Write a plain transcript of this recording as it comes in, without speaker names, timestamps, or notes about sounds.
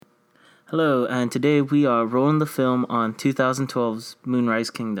Hello, and today we are rolling the film on 2012's Moonrise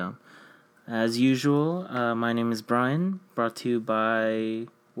Kingdom. As usual, my name is Brian, brought to you by...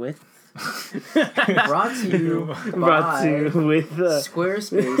 with? Brought to you with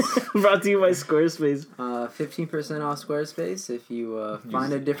Squarespace. Brought to you by Squarespace. 15% off Squarespace if you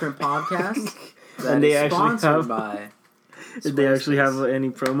find a different podcast that And they is actually sponsored have- by Did they actually have Squarespace. any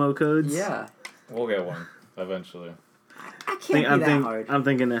promo codes? Yeah. We'll get one eventually. I can't be that hard. I'm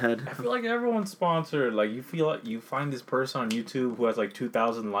thinking ahead. I feel like everyone's sponsored. Like you feel like you find this person on YouTube who has like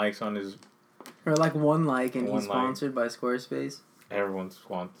 2,000 likes on his. Or like one like and One he's sponsored by Squarespace. Everyone's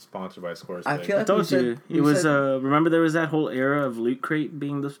sponsored by Squarespace. I feel I like told you. we It was, said- remember there was that whole era of Loot Crate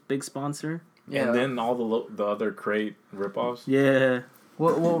being the big sponsor? Yeah. And then all the other crate ripoffs. Yeah.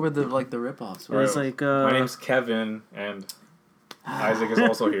 What were the ripoffs? It was like, My name's Kevin, and Isaac is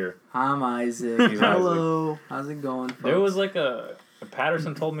also here. I'm Isaac. He's Hello. How's it going, folks? There was like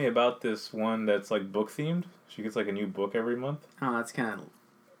Patterson told me about this one that's like book themed. She gets like a new book every month. Oh, that's kind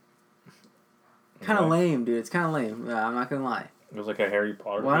of lame, dude. It's kind of lame. Yeah, I'm not gonna lie. It was like a Harry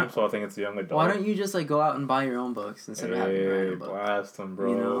Potter Why- theme, so I think it's the young adult. Why don't you just like go out and buy your own books instead of having your Hey, own book? blast them, bro.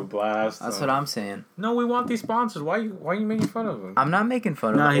 You know? Blast That's them. what I'm saying. No, we want these sponsors. Why are you making fun of them? I'm not making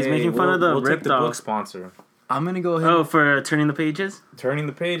fun of Nah, it. he's making fun of the we'll take ripped the book off. sponsor. I'm gonna go ahead. Oh, for turning the pages? Turning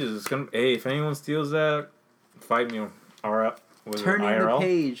the pages. It's gonna. Hey, if anyone steals that, fight me. Turning IRL? the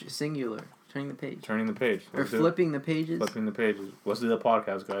page, singular. Turning the page. Turning the page. Or Let's do it. flipping the pages. Flipping the pages. Let's do the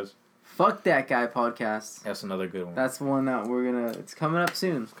podcast, guys. Fuck that guy podcast. That's another good one. That's one that we're gonna. It's coming up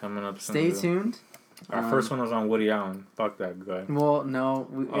soon. It's coming up soon. Stay too. tuned. Our first one was on Woody Allen. Fuck that guy. Well, no,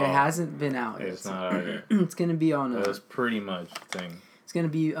 Oh. it hasn't been out yet. It's not out yet. It's gonna be on. That's pretty much thing. It's gonna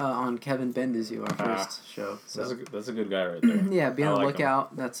be on Kevin Bendizio, our first show. So That's a good guy right there. yeah, be I on the like him.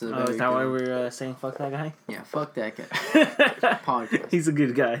 lookout. That's a. Oh, very is that why good- we're saying fuck that guy? Yeah, fuck that guy. Podcast. He's a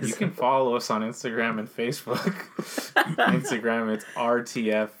good guy. You can follow us on Instagram and Facebook. Instagram, it's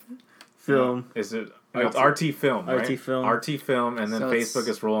RTF Film. Is it? No, it's RT Film, right? RT Film. RT Film, and then So it's- Facebook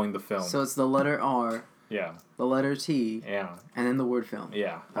is Rolling the Film. So it's the letter R, Yeah, the letter T, yeah, and then the word film.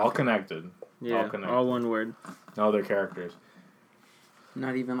 yeah. All Okay. connected. Yeah, connected. all one word. No other characters.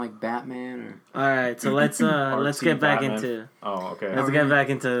 Not even like Batman or. All right, so let's get back Batman. into Oh, okay. let's We're get gonna- back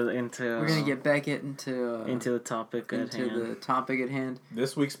into We're gonna get back into the topic at into hand. the topic at hand.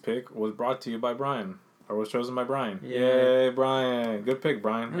 This week's pick was brought to you by Brian, or was chosen by Brian. Yeah. Yay, Brian! Good pick,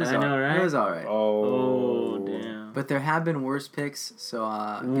 Brian. It was I know, alright. right? It was alright. Oh. Oh damn! But there have been worse picks, so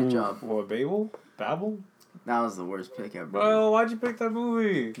Ooh. good job. What, Babel? That was the worst pick ever. Bro, why'd you pick that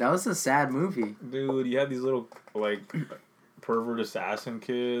movie? That was a sad movie. Dude, you had these little, like, pervert assassin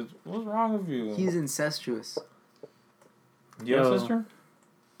kids. What's wrong with you? He's incestuous. You have Yo. a sister?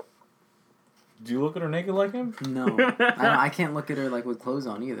 Do you look at her naked like him? No, I can't look at her like with clothes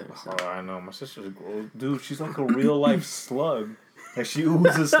on either. So. Oh, I know. My sister's gross. Dude, she's like a real life slug. Like, she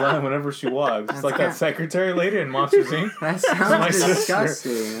oozes slime whenever she walks. It's That's like kinda- that secretary lady in Monsters, Inc. That my sounds sister.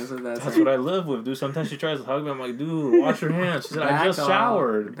 disgusting. That's what That's what I live with, dude. Sometimes she tries to hug me. I'm like, dude, wash your hands. She said, I Back just off.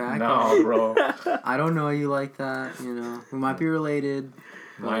 showered. Back No, off. bro. I don't know you like that. You know, we might be related.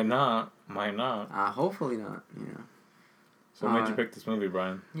 Might not. Might not. Hopefully not. You know. So what made you pick this movie,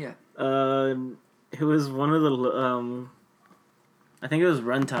 Brian? Yeah. It was one of the I think it was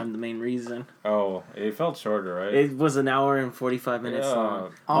runtime the main reason. Oh, it felt shorter, right? It was an hour and 45 minutes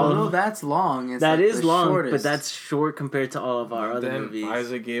long. Although that's long, it's That like is the long, shortest. but that's short compared to all of our other Then movies.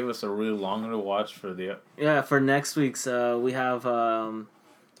 Isaac gave us a really long one to watch for the... Yeah, for next week's we have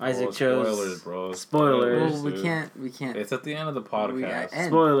Isaac chose spoilers, bro. spoilers. Well, we dude. can't. It's at the end of the We podcast. got end.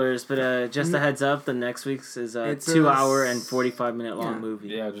 spoilers, but just a heads up, the next week's is a It's 2 a hour and 45 minute long yeah. movie.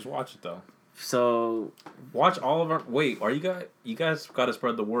 Yeah, just watch it though. So Watch all of our. Wait, are you guys got to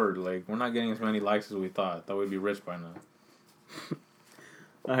spread the word? Like, we're not getting as many likes as we thought. Thought we'd be rich by now.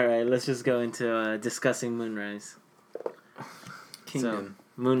 all right, let's just go into discussing Moonrise. Kingdom. So,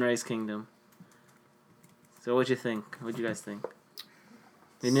 Moonrise Kingdom. So what'd you think? What'd you guys think?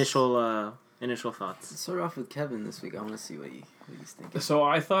 The initial thoughts. Let's start off with Kevin this week. I want to see what he's thinking. So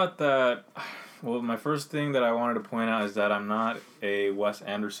I thought that. Well, my first thing that I wanted to point out is that I'm not a Wes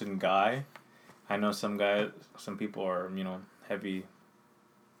Anderson guy. I know some people are,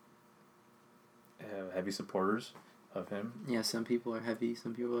 heavy supporters of him. Yeah, some people are heavy,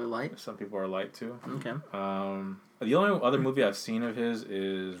 some people are light. Some people are light too. Okay. The only other movie I've seen of his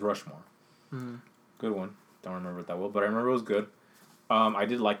is Rushmore. Mm-hmm. Good one. Don't remember it that well, but I remember it was good. I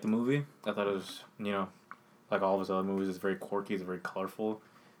did like the movie. I thought it was, like all of his other movies, it's very quirky, it's very colorful.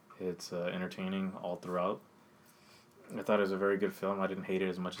 It's entertaining all throughout. I thought it was a very good film. I didn't hate it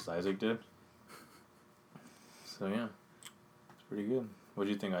as much as Isaac did. So, yeah. It's pretty good. What do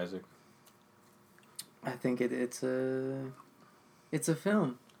you think, Isaac? I think it's a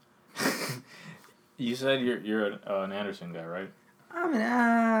film. You said you're an Anderson guy, right? I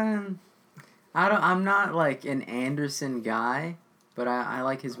mean, I'm not like an Anderson guy, but I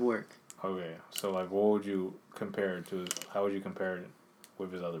like his work. Okay, so like, what would you compare it to? How would you compare it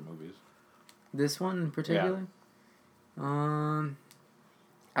with his other movies? This one in particular? Yeah.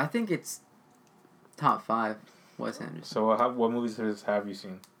 I think it's top 5 Wes Anderson. So what movies have you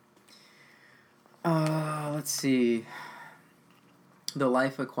seen? Let's see. The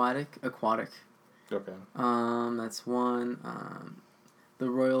Life Aquatic. Okay. That's one. The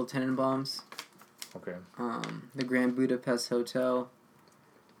Royal Tenenbaums. Okay. The Grand Budapest Hotel.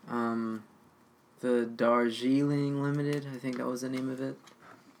 The Darjeeling Limited, I think that was the name of it.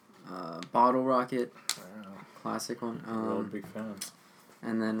 Bottle Rocket, classic one. Real big fan.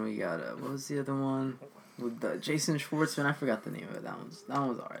 And then we got what was the other one with Jason Schwartzman? I forgot the name of it. That one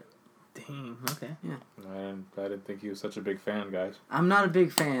was alright. Dang. Okay. Yeah. I didn't think he was such a big fan, guys. I'm not a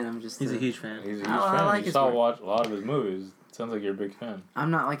big fan. I'm just. He's a huge fan. He's a huge fan. fan. Like you watch a lot of his movies. It sounds like you're a big fan.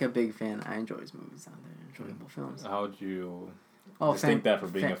 I'm not like a big fan. I enjoy his movies out there. Enjoyable films. How would you Oh, distinct that for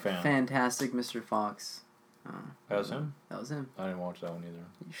being a fan? Fantastic Mr. Fox. That was him? That was him. I didn't watch that one either.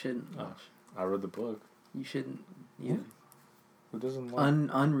 You shouldn't watch. I read the book. You shouldn't. You Who doesn't like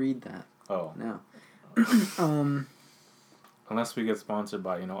unread that. Oh. No. Unless we get sponsored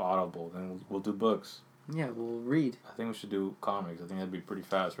by, Audible, then we'll do books. Yeah, we'll read. I think we should do comics. I think that'd be pretty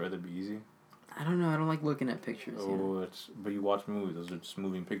fast, right? That'd be easy. I don't know. I don't like looking at pictures. Oh, but you watch movies. Those are just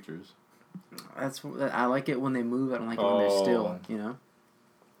moving pictures. I like it when they move. I don't like it when they're still.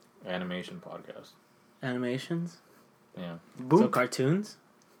 Animation podcast. Animations? Yeah. So cartoons?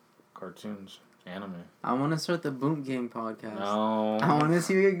 Cartoons. Anime. I want to start the Boom Gang podcast. No. I want to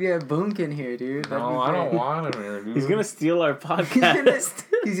see if we can get Boomk in here, dude. No, I don't want him here, dude. He's gonna steal our podcast.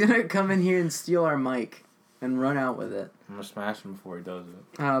 He's gonna come in here and steal our mic and run out with it. I'm gonna smash him before he does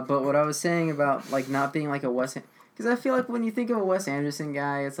it. But what I was saying about like not being like a Wes, because I feel like when you think of a Wes Anderson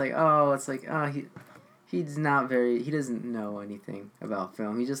guy, it's like he's not very. He doesn't know anything about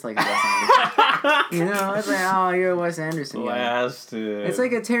film. He's just like a Wes Anderson. It's like, you're a Wes Anderson guy. Blasted. It's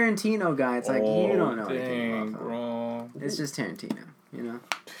like a Tarantino guy. It's like you don't know anything dang, about film. bro. It's just Tarantino.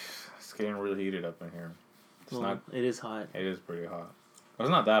 It's getting really heated up in here. It is hot. It is pretty hot. It's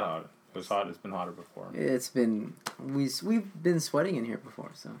not that hot. It was hot. It's been hotter before. It's been we've been sweating in here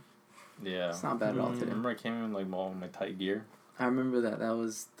before, so yeah, it's not bad at all today. Remember I came in like all my tight gear. I remember that. That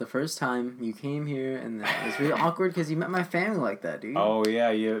was the first time you came here, and that was really awkward because you met my family like that, dude. Oh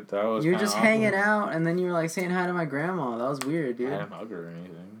yeah, that was. You were just awkward. hanging out, and then you were like saying hi to my grandma. That was weird, dude. I didn't hug her or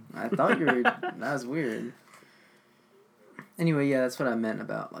anything. I thought you were. That was weird. Anyway, yeah, that's what I meant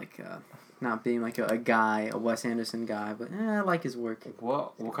about like not being like a guy, a Wes Anderson guy, but I like his work.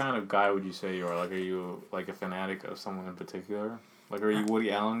 What kind of guy would you say you are? Like, are you like a fanatic of someone in particular? Like, are you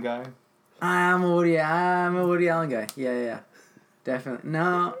Woody Allen guy? I'm a Woody Allen guy. Yeah. Definitely.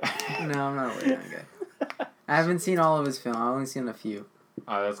 No, I'm not a Woody Allen guy. I haven't seen all of his film. I've only seen a few.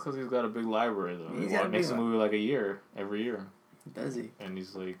 That's because he's got a big library, though. He makes a movie like every year. Does he? And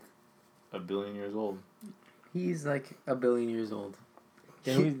he's like 1 billion years old. He's like 1 billion years old.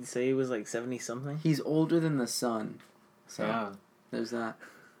 Didn't we say he was like 70-something? He's older than the sun. So yeah. There's that.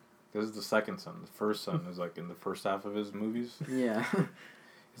 This is the second son. The first son is like in the first half of his movies. Yeah.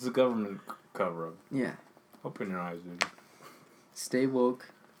 It's a government cover-up. Yeah. Open your eyes, dude. Stay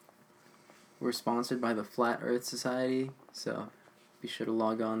woke. We're sponsored by the Flat Earth Society, so be sure to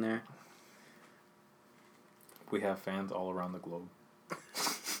log on there. We have fans all around the globe.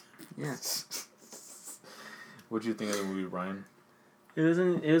 Yeah. What'd you think of the movie, Brian? It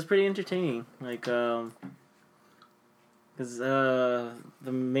was pretty entertaining. Like, because the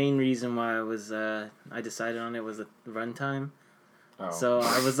main reason why I decided on it was the runtime. Oh. So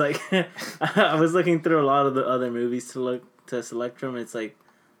I was like, I was looking through a lot of the other movies to select from. It's like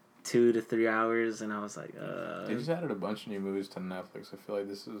 2 to 3 hours, and I was like, They just added a bunch of new movies to Netflix. I feel like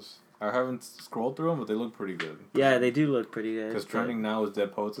I haven't scrolled through them, but they look pretty good. Yeah, they do look pretty good. Because trending now is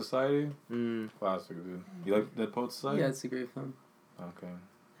Dead Poet Society. Classic, dude. You like Dead Poet Society? Yeah, it's a great film. Okay.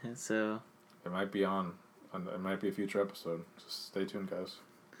 And so it might be on. It might be a future episode. Just stay tuned, guys.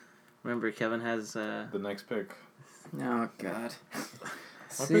 Remember, Kevin has the next pick. Oh God.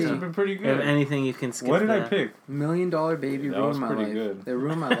 My picks have been pretty good. If anything, you can skip. What did I pick? $1 Million Baby ruined my life. Good. They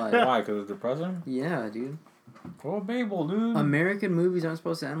ruined my life. Why? Because it's depressing? Yeah, dude. Oh, Babel, dude. American movies aren't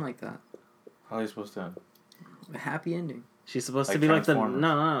supposed to end like that. How are you supposed to end? A happy ending. She's supposed to be like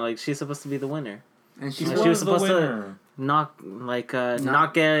like she's supposed to be the winner. And she was supposed to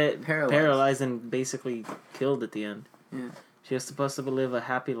not get paralyzed and basically killed at the end. Yeah. She was supposed to live a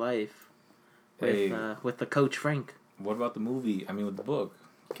happy life. with the coach Frank. What about the movie? I mean, with the book.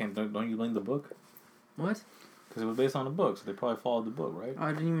 Don't you blame the book? What? Because it was based on a book, so they probably followed the book, right? Oh,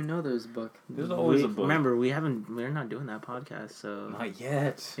 I didn't even know there was a book. There's always a book. Remember, we're not doing that podcast, so Not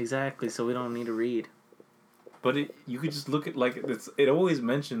yet. Exactly, so we don't need to read. But you could just look at it always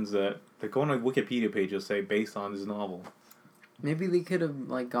mentions that go on a Wikipedia page, it'll say based on this novel. Maybe they could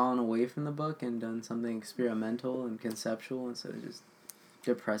have gone away from the book and done something experimental and conceptual instead of just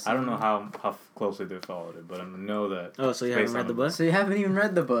depressing. I don't know how closely they followed it, but I know that. Oh, so you haven't read the book? So you haven't even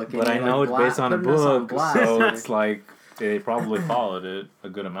read the book. But I know it's based on a book, so it's like they probably followed it a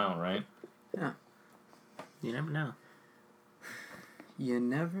good amount, right? Yeah. You never know. You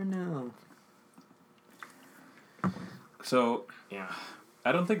never know. So yeah,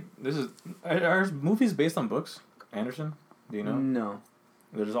 I don't think this is. Are movies based on books, Anderson? Do you know? No.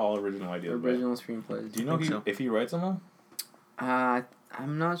 They're just all original ideas. Original screenplays. Do you know if he writes them all?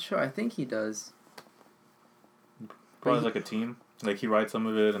 I'm not sure. I think he does. Probably like a team. Like he writes some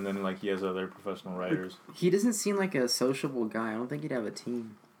of it, and then he has other professional writers. He doesn't seem like a sociable guy. I don't think he'd have a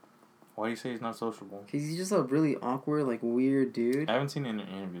team. Why do you say he's not sociable? Because he's just a really awkward, weird dude. I haven't seen any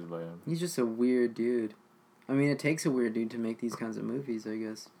interviews by him. He's just a weird dude. I mean, it takes a weird dude to make these kinds of movies, I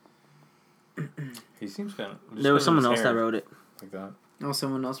guess. He seems kind of... There was someone else that wrote it. Like that. Oh,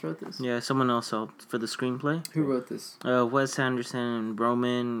 someone else wrote this? Yeah, someone else helped for the screenplay. Who wrote this? Wes Anderson and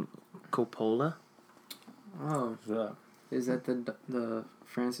Roman Coppola. Oh. Who's that? Is that the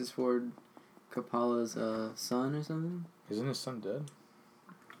Francis Ford Coppola's son or something? Isn't his son dead?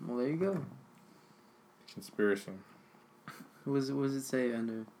 Well, there you go. Conspiracy. What does it say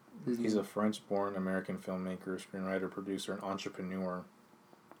under his name? He's a French-born American filmmaker, screenwriter, producer, and entrepreneur.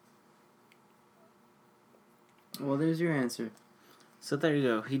 Well, there's your answer. So there you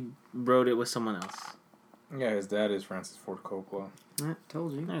go. He wrote it with someone else. Yeah, his dad is Francis Ford Coppola. I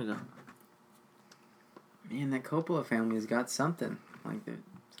told you. There you go. Man, that Coppola family has got something.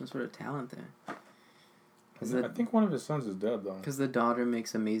 Some sort of talent there. I think one of his sons is dead, though. Because the daughter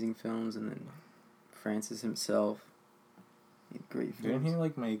makes amazing films, and then Francis himself made great films. Didn't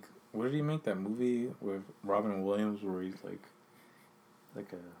he, make... What did he make, that movie with Robin Williams where he's,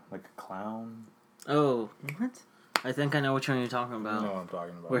 like a clown? Oh. What? I think I know which one you're talking about. You know what I'm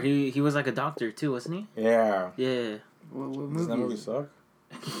talking about. Where he was like a doctor, too, wasn't he? Yeah. Yeah. What movie? Does that movie suck?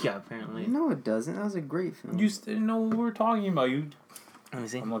 Yeah, apparently. No, it doesn't. That was a great film. You didn't know what we were talking about. Let me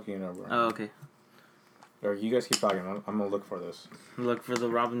see. I'm looking it up right Oh, okay. Or you guys keep talking. I'm going to look for this. Look for the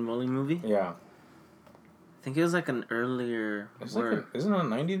Robin Williams movie? Yeah. I think it was an earlier work. Isn't it a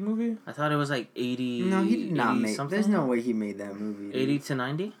 90s movie? I thought it was 80. No, he did not make. Something? There's no way he made that movie. Dude. 80 to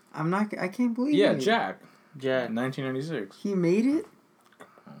 90? I can't believe. Yeah, it. Jack. 1996. He made it.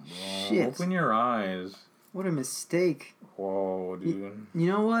 Shit. Open your eyes. What a mistake. Whoa, dude. You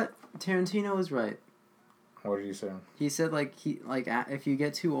know what? Tarantino was right. What did he say? He said if you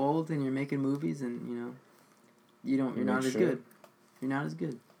get too old and you're making movies and you're not as good. You're not as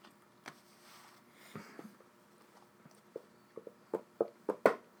good.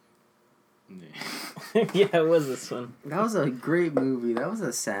 Yeah, it was this one. That was a great movie. That was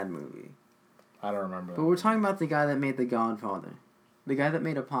a sad movie. I don't remember. But we're talking about the guy that made The Godfather. The guy that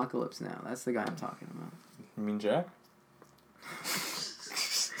made Apocalypse Now. That's the guy I'm talking about. You mean Jack?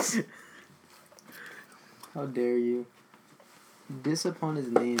 How dare you? Diss upon his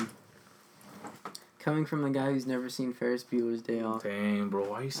name. Coming from the guy who's never seen Ferris Bueller's Day Off. Dang, bro.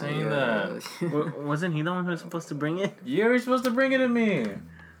 Why are you saying that? Wasn't he the one who was supposed to bring it? You were supposed to bring it to me.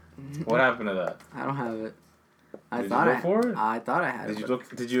 What happened to that? I don't have it. Did you look for it? I thought I had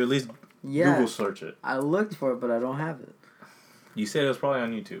it. Did you at least Yeah, Google search it? I looked for it, but I don't have it. You said it was probably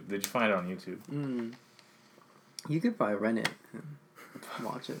on YouTube. Did you find it on YouTube? You could probably rent it and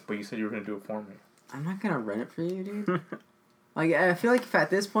watch it. But you said you were going to do it for me. I'm not going to rent it for you, dude. I feel like if at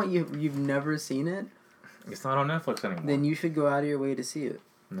this point you've never seen it... It's not on Netflix anymore. Then you should go out of your way to see it.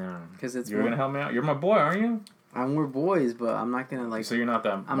 No. Because it's... You're going to help me out? You're my boy, aren't you? We're boys, but I'm not going to So you're not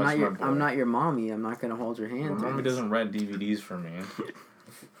that much my boy. I'm not your mommy. I'm not going to hold your hand. My mommy doesn't rent DVDs for me.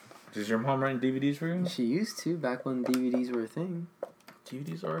 Does your mom rent DVDs for you? She used to, back when DVDs were a thing.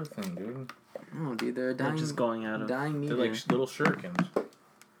 DVDs are a thing, dude. No, dude, they're They're just going out of... dying media. They're like little shurikens.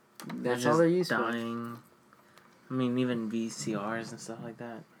 That's all they're used dying. I mean, even VCRs and stuff like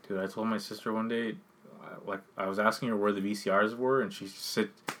that. Dude, I told my sister one day, I was asking her where the VCRs were, and she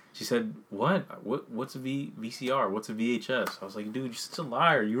said, what? What's a VCR? What's a VHS? I was like, dude, you're such a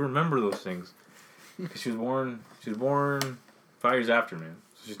liar. You remember those things. Because she was born 5 years after me.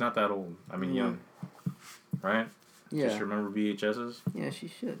 So she's not that old. I mean, young. Right? Yeah. Does she remember VHSs? Yeah, she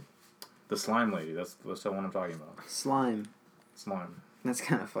should. The slime lady. That's the one I'm talking about. Slime. Slime. That's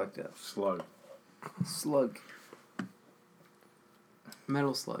kind of fucked up. Slug. Slug.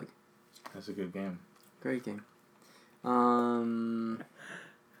 Metal Slug. That's a good game. Great game.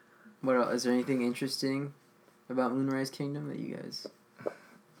 What else? Is there anything interesting about Moonrise Kingdom that you guys...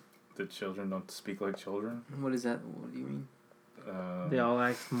 The children don't speak like children? What is that? What do you mean? They all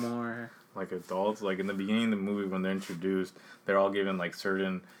act more... Like adults. Like in the beginning of the movie when they're introduced, they're all given like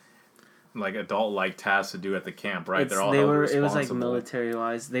certain... like adult-like tasks to do at the camp, right? They're all held responsible. It was like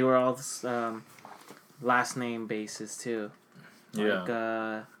military-wise. They were all last name basis too. Yeah. Like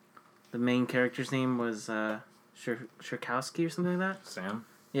the main character's name was Shirkowski or something like that. Sam?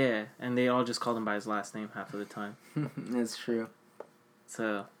 Yeah, and they all just called him by his last name half of the time. That's true.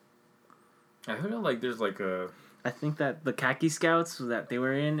 So... I feel like there's like a... I think that the khaki scouts that they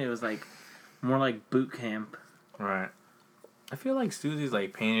were in, it was like more like boot camp. Right. I feel like Susie's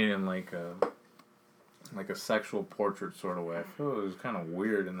like painted in like a sexual portrait sort of way. I feel it was kind of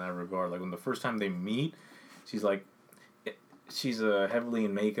weird in that regard. Like when the first time they meet, she's heavily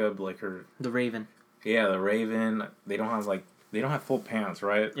in makeup, like her... The Raven. Yeah, the Raven. They don't have full pants,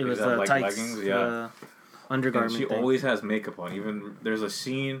 right? It was have, like tights, leggings, yeah. Undergarment. And she always has makeup on. Even there's a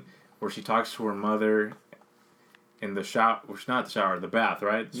scene where she talks to her mother in the shower, which not the shower, the bath,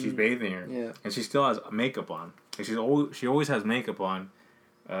 right? She's bathing her, yeah, and she still has makeup on. And she always has makeup on.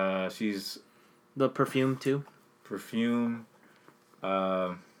 She's the perfume too. Perfume.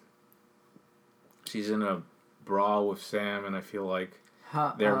 She's in a bra with Sam, and I feel like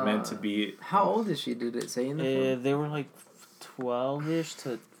they're meant to be. How old is she? Did it say in the film? They were like 12-ish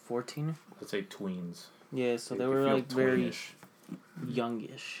to 14. Let's say tweens. Yeah, so they were like very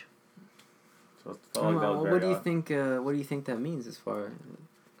youngish. So what do you think? What do you think that means as far?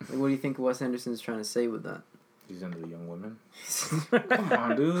 Like, what do you think Wes Anderson's trying to say with that? He's into the young women. Come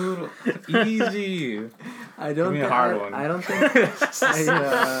on, dude. Easy. I don't think. Hard one. I don't think.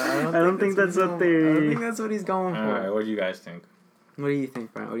 I don't think that's what they. I don't think that's what he's going for. All right, what do you guys think? What do you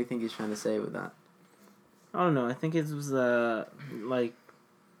think, Brian? What do you think he's trying to say with that? I don't know. I think it was like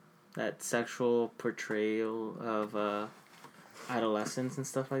that sexual portrayal of adolescence and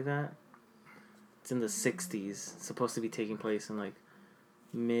stuff like that. It's in the 60s. It's supposed to be taking place in like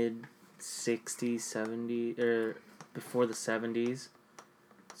mid 60s, 70s, or before the 70s.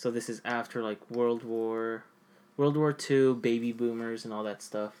 So this is after like World War II, baby boomers and all that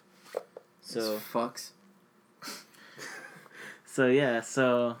stuff. So fucks. So yeah,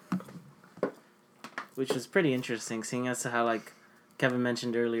 which is pretty interesting, seeing as to how, like Kevin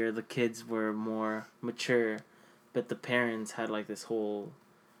mentioned earlier, the kids were more mature, but the parents had like this whole...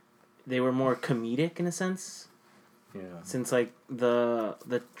 They were more comedic in a sense. Yeah. Since like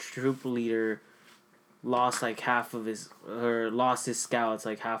the troop leader lost like half of lost his scouts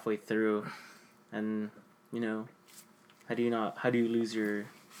like halfway through, and you know, how do you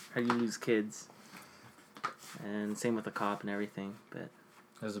lose kids? And same with the cop and everything, but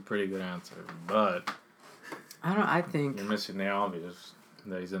that's a pretty good answer. But I think you're missing the obvious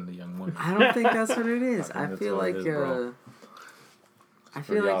that he's in the young women. I don't think that's what it is. I feel like I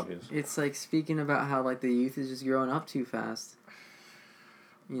feel like obvious. It's like speaking about how like the youth is just growing up too fast.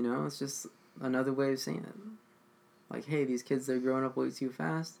 You know, it's just another way of saying it. Like, hey, these kids, they're growing up way too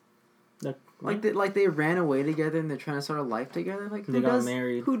fast. They ran away together and they're trying to start a life together. Like they got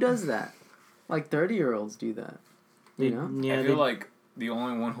married. Who does that? Like 30-year-olds do that. You know? Yeah, I feel like the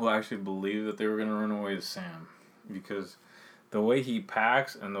only one who actually believed that they were gonna run away is Sam, because the way he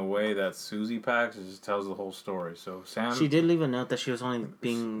packs and the way that Susie packs just tells the whole story. So Sam... She did leave a note that she was only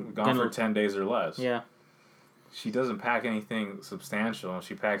being... gone for 10 days or less. Yeah. She doesn't pack anything substantial.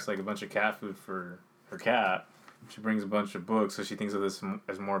 She packs like a bunch of cat food for her cat. She brings a bunch of books, so she thinks of this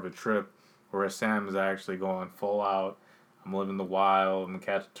as more of a trip, whereas Sam is actually going full out. I'm living the wild. I'm going to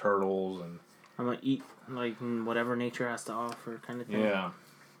catch turtles and... I'm going to eat like whatever nature has to offer kind of thing. Yeah.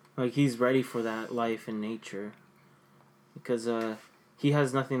 Like he's ready for that life in nature. Because he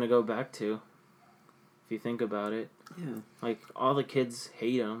has nothing to go back to, if you think about it. Yeah. Like, all the kids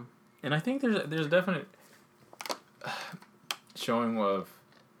hate him. And I think there's definite showing of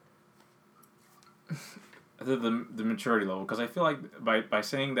the maturity level. Because I feel like by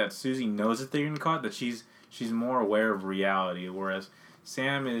saying that Susie knows that they're getting caught, that she's more aware of reality. Whereas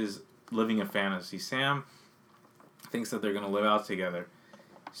Sam is living a fantasy. Sam thinks that they're going to live out together.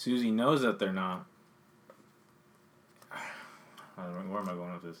 Susie knows that they're not. Where am I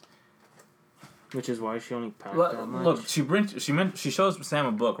going with this? Which is why she only packed that much. Look, she shows Sam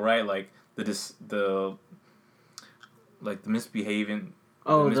a book, right? Like the misbehaving.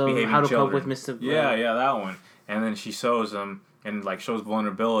 Oh, misbehaving how to children. cope with misbehaving. Yeah, that one. And then she shows them and like shows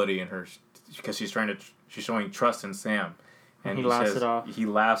vulnerability in her because she's showing trust in Sam, and he laughs it off. He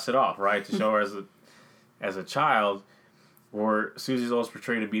laughs it off, right, to show her as a child, where Susie's always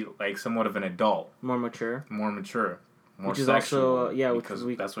portrayed to be like somewhat of an adult, more mature, more which is sexual, also because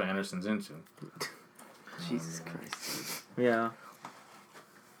that's what Anderson's into. Jesus Christ. Yeah.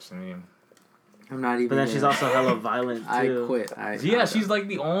 I mean, I'm not even. But then she's also hella violent too. I quit. Yeah, she's like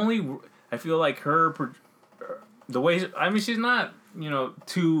the only. I feel like the way. I mean, she's not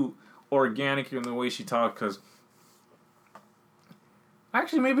too organic in the way she talks, because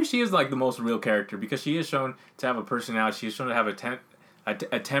actually maybe she is like the most real character, because she is shown to have a personality. She is shown to have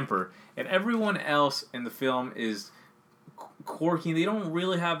a temper, and everyone else in the film is quirky. They don't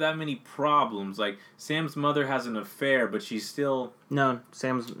really have that many problems. Like Sam's mother has an affair, but she's still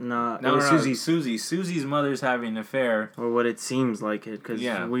Sam's not. No, Susie's mother's having an affair, or what it seems like it, because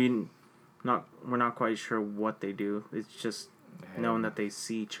we're not quite sure what they do. It's just knowing that they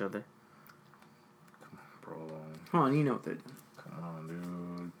see each other. Come on, bro. Come on, you know what they're doing. Come on,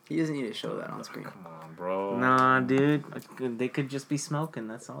 dude. He doesn't need to show that on screen. Come on, bro. Nah, dude. They could just be smoking.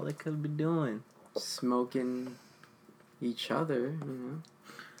 That's all they could be doing. Smoking each other,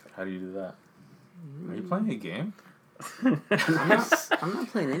 How do you do that? Are you playing a game? I'm not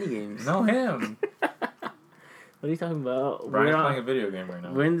playing any games. No, him. What are you talking about? Brian's playing a video game right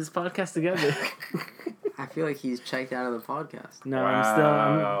now. We're in this podcast together. I feel like he's checked out of the podcast. No,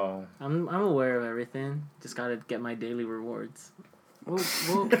 wow. I'm aware of everything. Just gotta get my daily rewards. Well,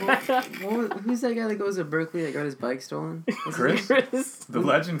 who's that guy that goes to Berkeley that got his bike stolen? Chris? The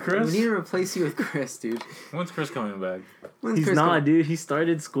legend Chris? We need to replace you with Chris, dude. When's Chris coming back? He's not, dude. He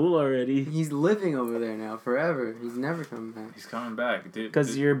started school already. He's living over there now forever. He's never coming back. He's coming back, dude.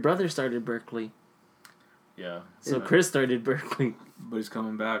 Because your brother started Berkeley. Yeah. So Chris started Berkeley. But he's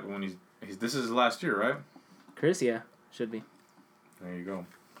coming back when he's this is his last year, right? Chris, yeah. Should be. There you go.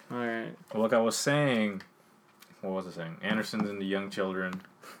 Alright. Well, like I was saying... What was I saying? Anderson's into young children.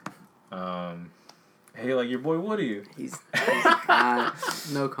 Hey, like your boy Woody. He's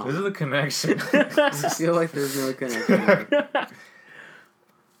no comment. This is the connection. I feel like there's no connection.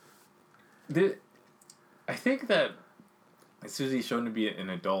 I think that Susie's shown to be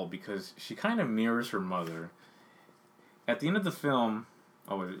an adult because she kind of mirrors her mother. At the end of the film...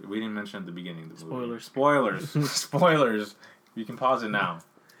 Oh, wait, we didn't mention at the beginning. Spoilers. Spoilers. You can pause it now.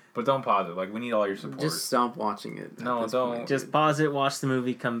 But don't pause it. Like, we need all your support. Just stop watching it. No, don't. Point. Just pause it, watch the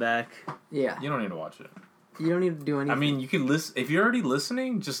movie, come back. Yeah. You don't need to watch it. You don't need to do anything. I mean, you can listen. If you're already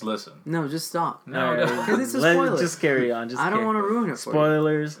listening, just listen. No, just stop. No, because it's a spoiler. Just carry on. I don't want to ruin it for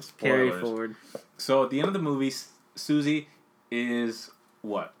Spoilers, you. Carry forward. So, at the end of the movie, Susie is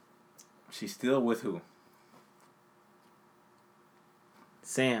what? She's still with who?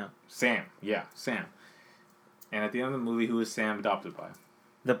 Sam. Yeah, Sam. And at the end of the movie, who is Sam adopted by?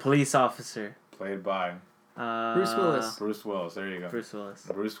 The police officer. Played by? Bruce Willis. Bruce Willis, there you go. Bruce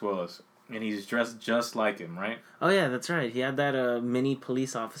Willis. And he's dressed just like him, right? Oh, yeah, that's right. He had that mini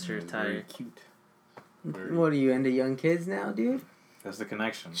police officer attire. Very cute. What, are you into young kids now, dude? That's the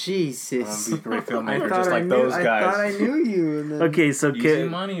connection. Jesus. I'm a great filmmaker just like those guys. I thought I knew you. And then... Okay, so... Easy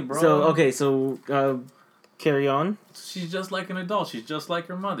money, bro. Carry on. She's just like an adult. She's just like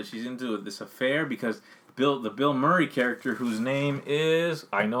her mother. She's into this affair because the Bill Murray character, whose name is,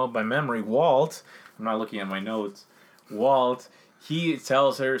 I know by memory, Walt. I'm not looking at my notes. Walt, he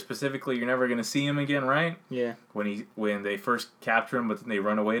tells her specifically, you're never going to see him again, right? Yeah. When they first capture him, but then they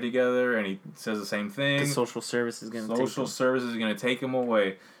run away together, and he says the same thing. The social service is going to take him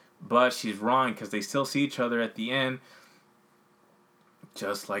away. But she's wrong, because they still see each other at the end.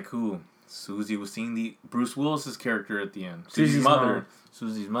 Just like who? Susie was seeing the Bruce Willis's character at the end. Susie's mother.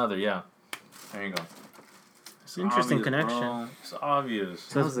 Susie's mother, yeah. There you go. It's an interesting connection. Bro. It's obvious.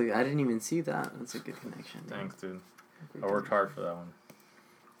 So I didn't even see that. That's a good connection. Thanks, dude. I worked hard for that one.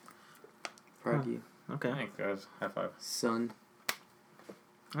 Proud of you. Okay. Thanks, guys. High five. Son.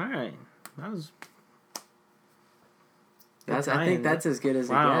 Alright. That was... I think that's as good as it gets.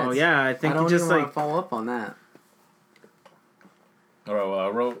 Wow, yeah. I think I don't just even want to follow up on that. Well, I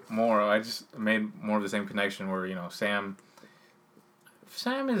wrote more. I just made more of the same connection where, Sam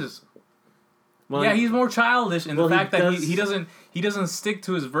is... Well, yeah, he's more childish in the fact that he doesn't stick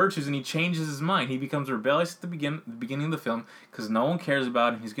to his virtues and he changes his mind. He becomes rebellious at the beginning of the film because no one cares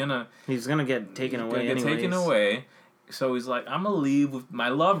about him. He's gonna get taken away. So he's like, I'm gonna leave with my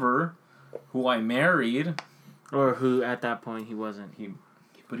lover, who I married, or who at that point he wasn't.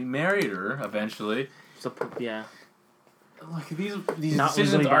 But he married her eventually. So yeah. Like these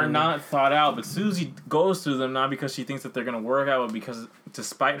decisions are not thought out, but Susie goes through them not because she thinks that they're gonna work out, but because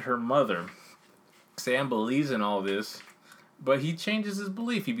despite her mother. Sam believes in all this, but he changes his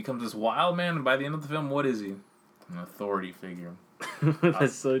belief. He becomes this wild man, and by the end of the film, what is he? An authority figure.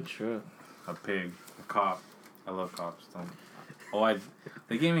 That's so true. A pig. A cop. I love cops.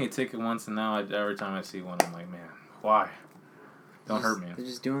 They gave me a ticket once, and now every time I see one, I'm like, man, why? Don't hurt me. They're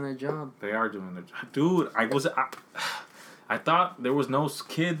just doing their job. They are doing their job. Dude, I thought there was no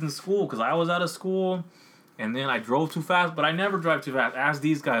kids in school because I was out of school, and then I drove too fast, but I never drive too fast. Ask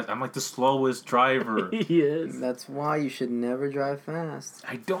these guys. I'm like the slowest driver. Yes. That's why you should never drive fast.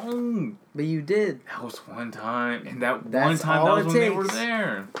 I don't. But you did. That was one time, and that's one That's time all that was it when they were takes.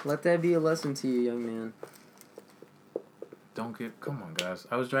 there. Let that be a lesson to you, young man. Come on, guys.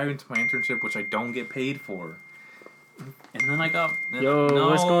 I was driving to my internship, which I don't get paid for. And then I got...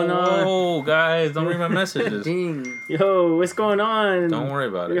 what's going on? No, guys, don't read my messages. Ding. Yo, what's going on? Don't worry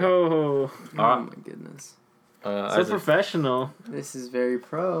about it. Yo. Oh my goodness. So professional. This is very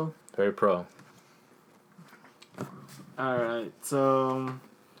pro. Very pro. Alright, so...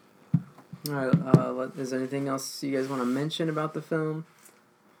 Alright, is there anything else you guys want to mention about the film?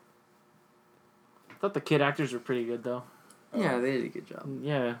 I thought the kid actors were pretty good, though. Yeah, they did a good job.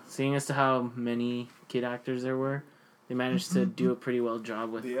 Yeah, seeing as to how many kid actors there were, they managed to do a pretty well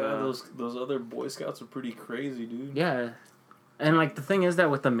job with... those other Boy Scouts are pretty crazy, dude. Yeah. And, like, the thing is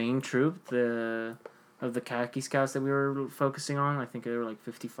that with the main troop, of the khaki scouts that we were focusing on, I think they were, like,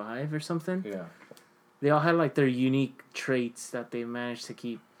 55 or something. Yeah. They all had, like, their unique traits that they managed to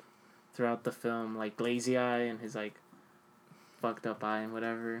keep throughout the film. Like, Lazy Eye and his, like, fucked up eye and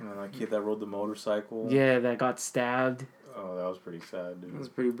whatever. And that kid that rode the motorcycle. Yeah, that got stabbed. Oh, that was pretty sad, dude. It was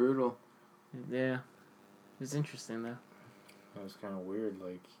pretty brutal. Yeah. It was interesting, though. That was kind of weird.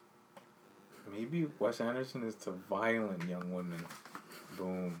 Like, maybe Wes Anderson is to violent young women.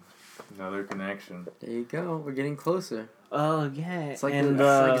 Boom. Another connection. There you go. We're getting closer. Oh, yeah. It's like, and it's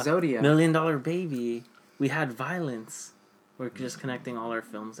like Zodiac. $1 Million Baby. We had violence. We're just connecting all our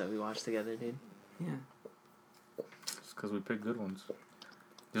films that we watched together, dude. Yeah. It's because we picked good ones.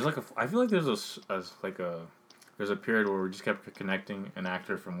 There's like I feel like there's there's a period where we just kept connecting an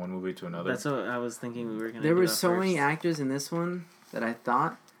actor from one movie to another. That's what I was thinking we were going to do. There were so many actors in this one that I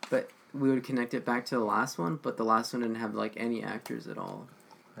thought, but we would connect it back to the last one, but the last one didn't have, like, any actors at all.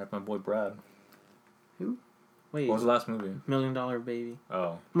 That's my boy Brad. Who? Wait. What was the last movie? $1 Million Baby.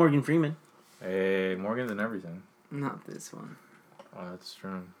 Oh. Morgan Freeman. Hey, Morgan's in everything. Not this one. Oh, that's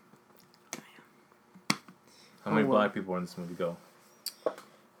true. How many black people are in this movie? Go.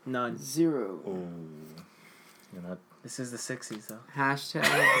 None. 0. Oh. You're not... This is the 60s, though.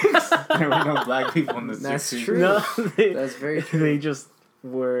 Hashtag. There were no black people in this. That's 60s. true. No, That's very true. They just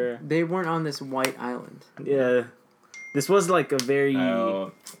were... They weren't on this white island. Yeah. This was like a very...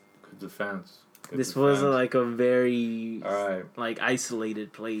 Good defense. This was like a very... Alright. Like,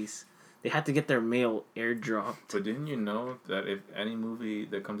 isolated place. They had to get their mail airdropped. But didn't you know that if any movie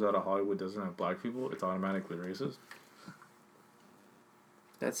that comes out of Hollywood doesn't have black people, it's automatically racist?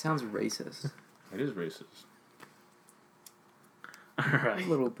 That sounds racist. It is racist. Alright. A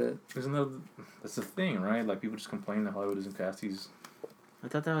little bit. Isn't that's the thing, right? Like, people just complain that Hollywood doesn't cast these... I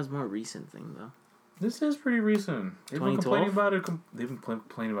thought that was a more recent thing, though. This is pretty recent. They've been 2012? complaining about it. They've been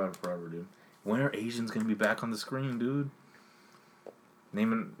complaining about it forever, dude. When are Asians gonna be back on the screen, dude?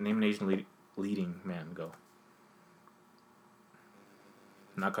 Name an Asian leading man. Go.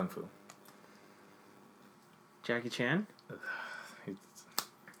 Not Kung Fu. Jackie Chan?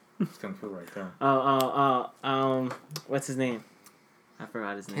 It's Kung Fu right there. What's his name? I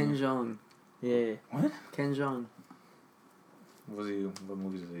forgot his Ken name. Jeong. Yeah. What? Ken Jeong. What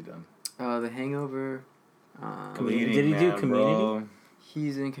movies has he done? The Hangover. Did he do Community? Bro.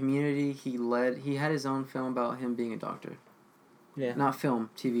 He's in Community. He had his own film about him being a doctor. Yeah. Not film,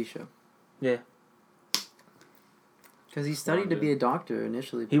 TV show. Yeah. Because he studied to be a doctor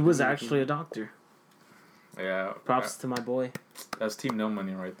initially. He was actually a doctor. Yeah. Props to my boy. That's Team No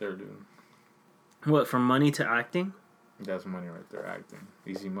Money right there, dude. What, from money to acting? That's money right there, acting.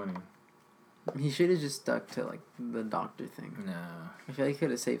 Easy money. He should have just stuck to, like, the doctor thing. Nah. I feel like he could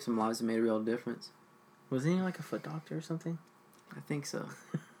have saved some lives and made a real difference. Wasn't he like a foot doctor or something? I think so.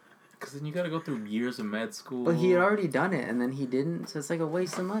 Because then you gotta go through years of med school. But he had already done it, and then he didn't, so it's like a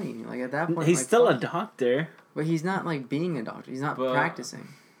waste of money. Like, at that point... He's like, still a fuck. doctor. But he's not, like, being a doctor. He's not practicing.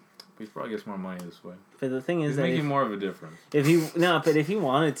 He probably gets more money this way. But the thing is He's that making more of a difference. if he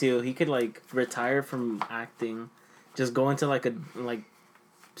wanted to, he could like retire from acting, just go into like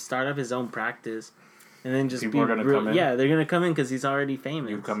start up his own practice, and then just People are gonna come in? Yeah, they're gonna come in because he's already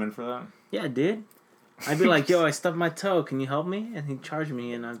famous. You come in for that? Yeah, dude. I'd be like, yo, I stubbed my toe. Can you help me? And he'd charge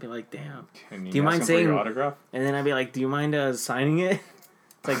me, and I'd be like, damn. Do you mind saying your autograph? And then I'd be like, do you mind signing it?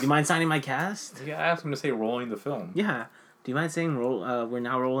 It's like, do you mind signing my cast? You gotta ask him to say rolling the film. Yeah. Do you mind saying we're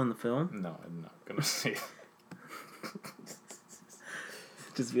now rolling the film? No, I'm not gonna say.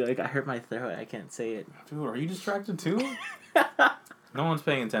 Just be like, I hurt my throat. I can't say it. Dude, are you distracted too? No one's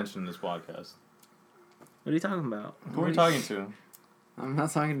paying attention to this podcast. What are you talking about? Who are you talking to? I'm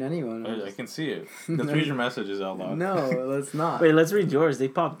not talking to anyone. I can see it. Let's read your messages out loud. No, let's not. Wait, let's read yours. They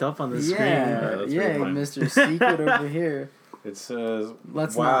popped up on the screen. Yeah, Mr. Secret over here. It says,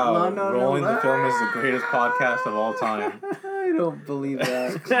 Let's wow, not. Rolling the Film is the greatest podcast of all time. I don't believe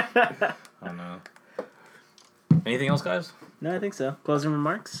that. I know. Anything else, guys? No, I think so. Closing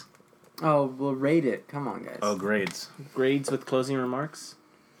remarks? Oh, we'll rate it. Come on, guys. Oh, grades. Grades with closing remarks?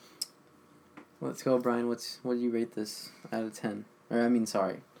 Let's go, Brian. What do you rate this out of 10? Or, A,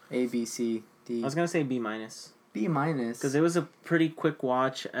 B, C, D. I was going to say B minus. B minus? Because it was a pretty quick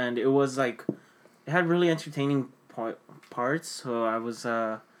watch, and it was like, it had really entertaining parts, so I was,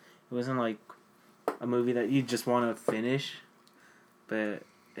 it wasn't like a movie that you just want to finish, but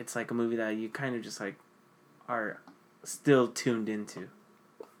it's like a movie that you kind of just like are still tuned into.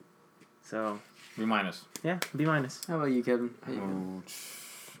 So B minus. Yeah, B minus. How about you, Kevin?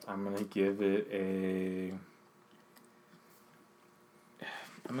 I'm gonna give it a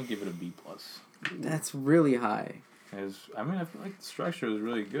B plus. That's really high. I feel like the structure is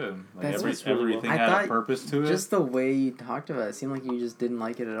really good. Like really everything had a purpose to it. Just the way you talked about it seemed like you just didn't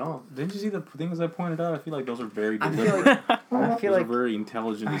like it at all. Didn't you see the things I pointed out? I feel like those are very deliberate. I feel like very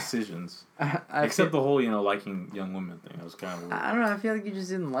intelligent decisions. Except the whole, liking young women thing. That was kind of weird. I don't know. I feel like you just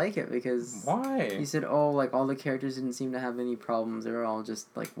didn't like it because... Why? You said, like, all the characters didn't seem to have any problems. They were all just,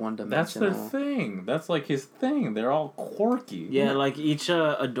 like, one-dimensional. That's their thing. That's, like, his thing. They're all quirky. Yeah, like, each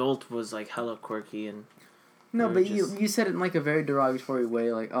adult was, like, hella quirky and... No, but you said it in, like, a very derogatory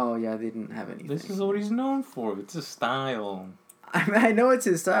way. Like, oh, yeah, they didn't have anything. This is what he's known for. It's his style. I know it's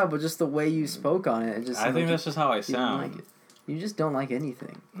his style, but just the way you spoke on it just... I think that's just how I sound. Like it. You just don't like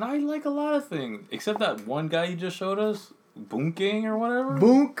anything. No, I like a lot of things. Except that one guy you just showed us. Boonking or whatever.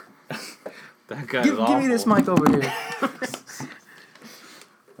 Boonk! That guy is awful. Give me this mic over here.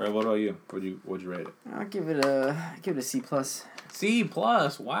 Alright, what about you? What'd you rate it? I'll give it a C+. C+?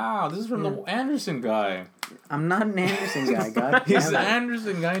 Wow, this is from the Anderson guy. I'm not an Anderson guy, God. He's an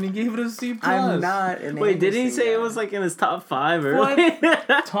Anderson guy and he gave it a C+. I'm not an Wait, Anderson didn't he say guy. it was like in his top 5 or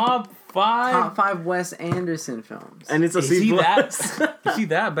what? Top 5? Top 5 Wes Anderson films. And it's a C+. Is he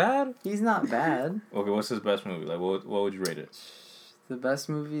that bad? He's not bad. Okay, what's his best movie? Like, what would you rate it? The best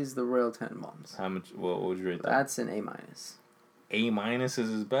movie is The Royal Tenenbaums. How much? What would you rate that? That's an A-. A- is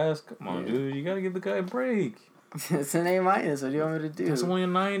his best? Come on, dude. You gotta give the guy a break. It's an A-. What do you want me to do? That's only a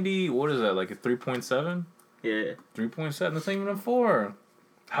 90. What is that, like a 3.7? Yeah. 3.7. That's not even a 4.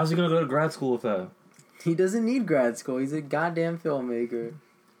 How's he gonna go to grad school with that? He doesn't need grad school. He's a goddamn filmmaker.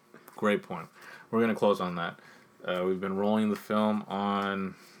 Great point. We're gonna close on that. We've been rolling the film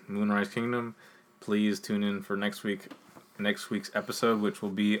on Moonrise Kingdom. Please tune in for next week's episode, which will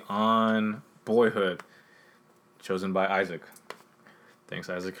be on Boyhood, chosen by Isaac. Thanks,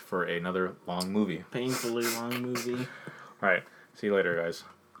 Isaac, for another long movie. Painfully long movie. All right. See you later, guys.